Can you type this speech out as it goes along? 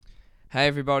Hey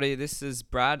everybody, this is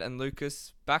Brad and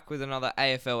Lucas back with another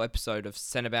AFL episode of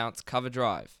Centre Bounce Cover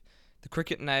Drive. The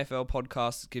Cricket and AFL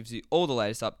podcast gives you all the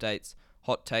latest updates,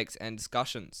 hot takes and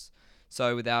discussions.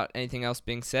 So without anything else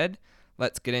being said,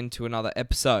 let's get into another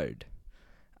episode.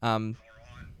 Alright,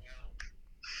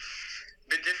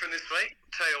 bit different this week.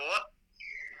 Tell you what,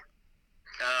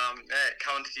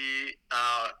 coming to you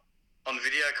on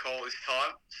video call this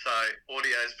time, so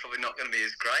audio is probably not going to be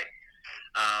as great,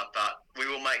 but we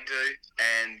will make do,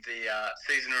 and the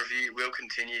season review will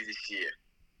continue this year.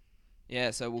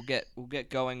 Yeah, so we'll get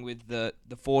going with the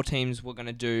four teams we're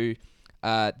gonna do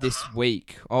this Uh-huh.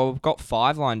 week. Oh, we've got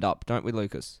 5 lined up, don't we,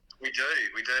 Lucas? We do.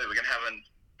 We're going to have an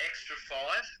extra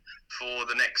 5 for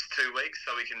the next 2 weeks,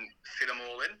 so we can fit them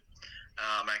all in.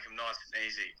 Make them nice and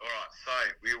easy. All right, so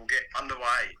we will get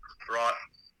underway right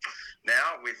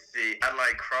now with the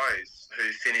Adelaide Crows, who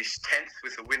finished 10th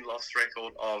with a win-loss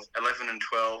record of 11 and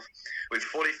 12 with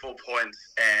 44 points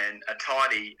and a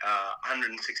tidy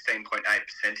 116.8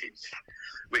 percentage,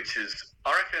 which is,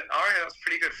 I reckon that's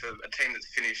pretty good for a team that's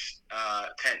finished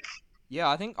 10th. Yeah,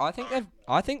 I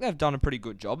think they've done a pretty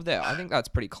good job there. I think that's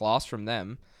pretty class from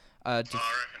them. I reckon.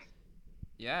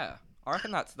 Yeah, I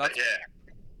reckon that's But yeah,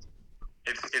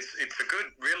 it's a good,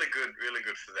 really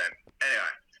good for them.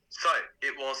 Anyway, so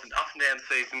it was an up and down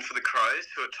season for the Crows,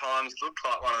 who at times looked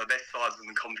like one of the best sides in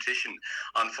the competition.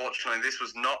 Unfortunately, this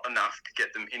was not enough to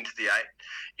get them into the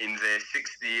 8 in their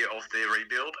 6th year of their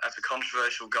rebuild, as a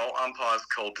controversial goal umpire's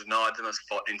call denied them a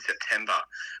spot in September.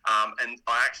 And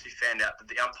I actually found out that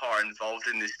the umpire involved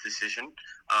in this decision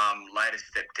later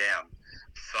stepped down.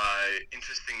 So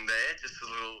interesting there, just a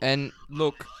little. And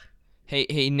look,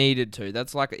 he needed to.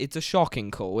 It's a shocking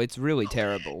call. It's really Oh yeah,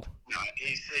 terrible. no,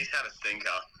 he's had a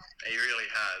stinker. He really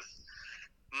has.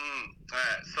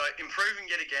 So improving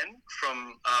yet again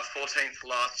from 14th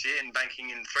last year and banking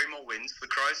in 3 more wins, the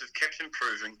Crows have kept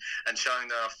improving and showing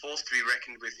they are forced to be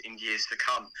reckoned with in years to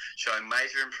come, showing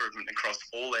major improvement across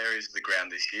all areas of the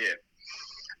ground this year.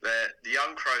 The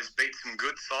young Crows beat some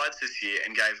good sides this year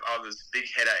and gave others big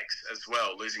headaches as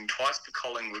well, losing twice to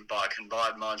Collingwood by a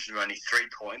combined margin of only 3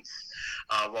 points,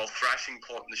 while thrashing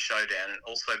Port in the showdown and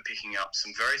also picking up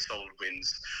some very solid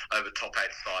wins over top 8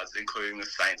 sides, including the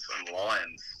Saints and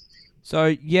Lions. So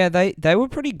yeah, they were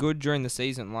pretty good during the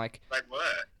season. They were. They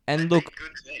And look, beat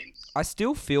good teams. I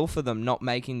still feel for them not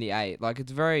making the 8.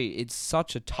 It's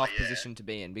such a Oh, tough yeah, position to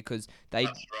be in because that's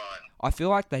right. I feel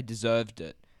like they deserved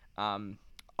it. Um,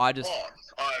 I just, Oh,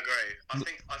 I agree.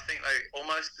 I think they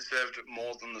almost deserved it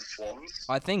more than the Swans.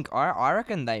 I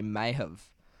reckon they may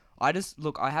have. I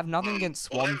have nothing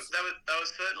against Well, Swans. they were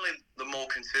certainly the more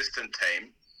consistent team.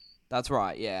 That's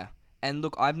right, yeah. And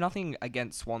look, I have nothing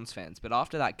against Swans fans, but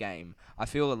after that game, I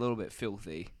feel a little bit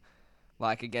filthy,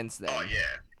 like against Oh them.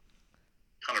 yeah,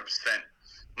 100%.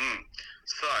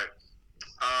 So,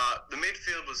 the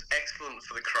midfield was excellent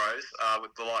for the Crows,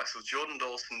 with the likes of Jordan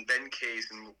Dawson, Ben Keys,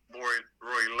 and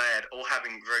Rory Ladd all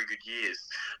having very good years.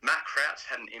 Matt Crouch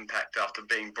had an impact after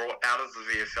being brought out of the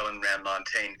VFL in round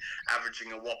 19,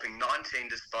 averaging a whopping 19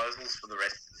 disposals for the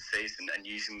rest of the season and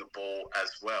using the ball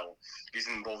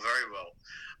very well.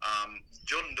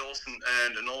 Jordan Dawson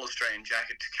earned an All-Australian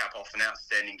jacket to cap off an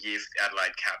outstanding year for the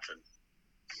Adelaide captain.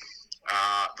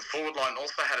 The forward line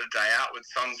also had a day out, with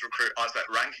Suns recruit Isaac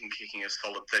Rankin kicking a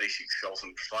solid 36 goals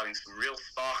and providing some real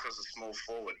spark as a small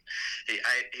forward.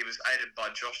 He was aided by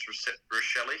Josh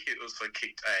Rochelle, who also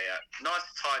kicked a nice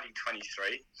tidy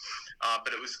 23.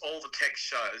 But it was all the text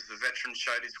show as the veteran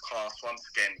showed his class once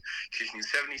again, kicking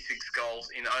 76 goals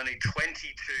in only 22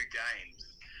 games,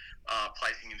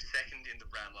 placing him second in the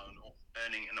Brownlow and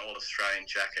earning an All-Australian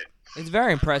jacket. It's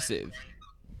very Adelaide. impressive.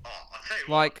 Oh, I'll tell you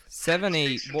what, Like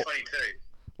 70, 76 from 22.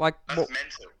 like That's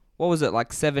mental. what was it?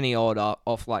 Like 70 odd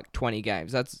off like 20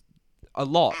 games. That's a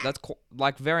lot. Mm, That's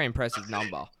like very impressive that's it.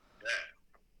 number.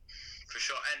 Yeah, for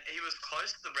sure. And he was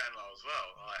close to the Brownlow as well.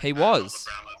 Like, He not the was.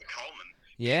 Brownlow, the Coleman.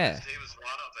 Yeah. He was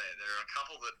right up there. There are a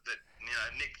couple that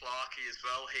Nick Larkey as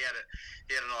well. He had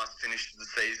a nice finish to the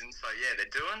season. So yeah,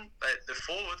 the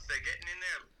forwards. They're getting in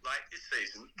there late this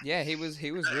season. Yeah,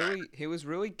 he was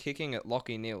really kicking at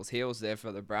Lockie Neal's heels there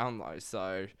for the Brownlow.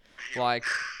 So like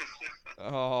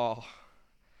oh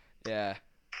yeah.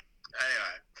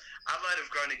 Anyway, Adelaide have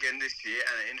grown again this year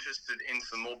and are interested in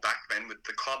some more backmen, with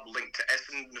the club linked to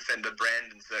Essendon defender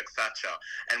Brandon Zerk-Thatcher.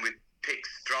 And with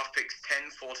draft picks 10,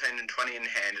 14 and 20 in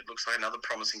hand, it looks like another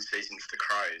promising season for the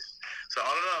Crows. So I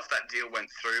don't know if that deal went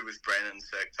through with Brandon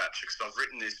Zerk-Thatcher, because I've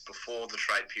written this before the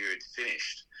trade period's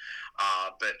finished.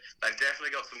 But they've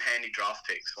definitely got some handy draft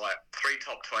picks. Like 3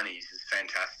 top 20s is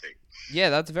fantastic. Yeah,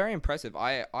 that's very impressive.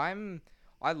 I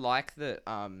like that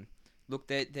Look,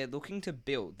 they're looking to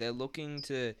build. They're looking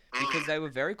to because they were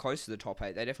very close to the top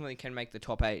 8. They definitely can make the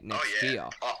top 8 next year.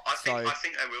 I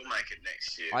think they will make it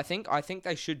next year. I think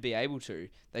they should be able to.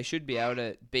 They should be able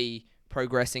to be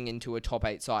progressing into a top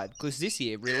 8 side. Because this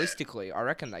year, realistically, I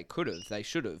reckon they could have. They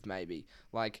should have, maybe.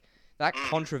 Like, that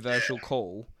controversial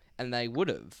call, and they would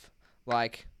have.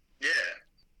 Like... Yeah.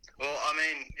 Well, I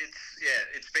mean,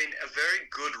 it's been a very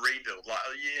good rebuild. Like,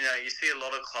 you see a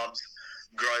lot of clubs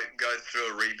go through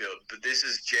a rebuild, but this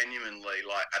is genuinely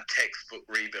like a textbook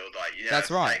rebuild. Like, That's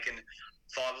right. It's taken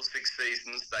 5 or 6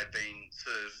 seasons. They've been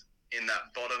sort of in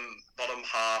that bottom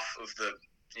half of the,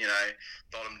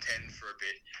 bottom 10 for a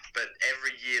bit. But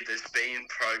every year there's been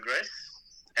progress,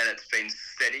 and it's been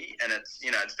steady, and it's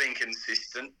been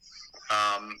consistent.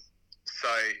 So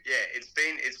yeah, it's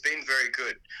been very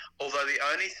good. Although the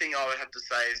only thing I would have to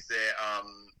say is their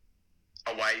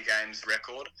away games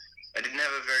record. They didn't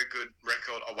have a very good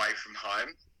record away from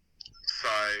home.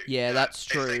 So yeah, that's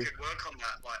true. If they could work on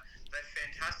that, like they're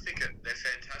fantastic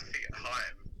at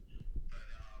home, but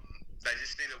they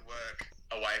just need to work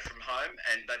away from home,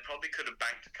 and they probably could have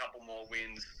banked a couple more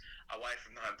wins away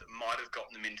from home that might have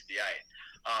gotten them into the 8.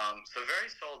 So very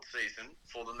solid season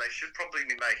for them. They should probably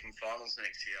be making finals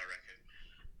next year, I reckon.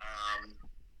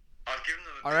 I've given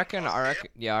them.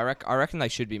 I reckon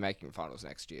they should be making finals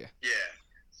next year. Yeah.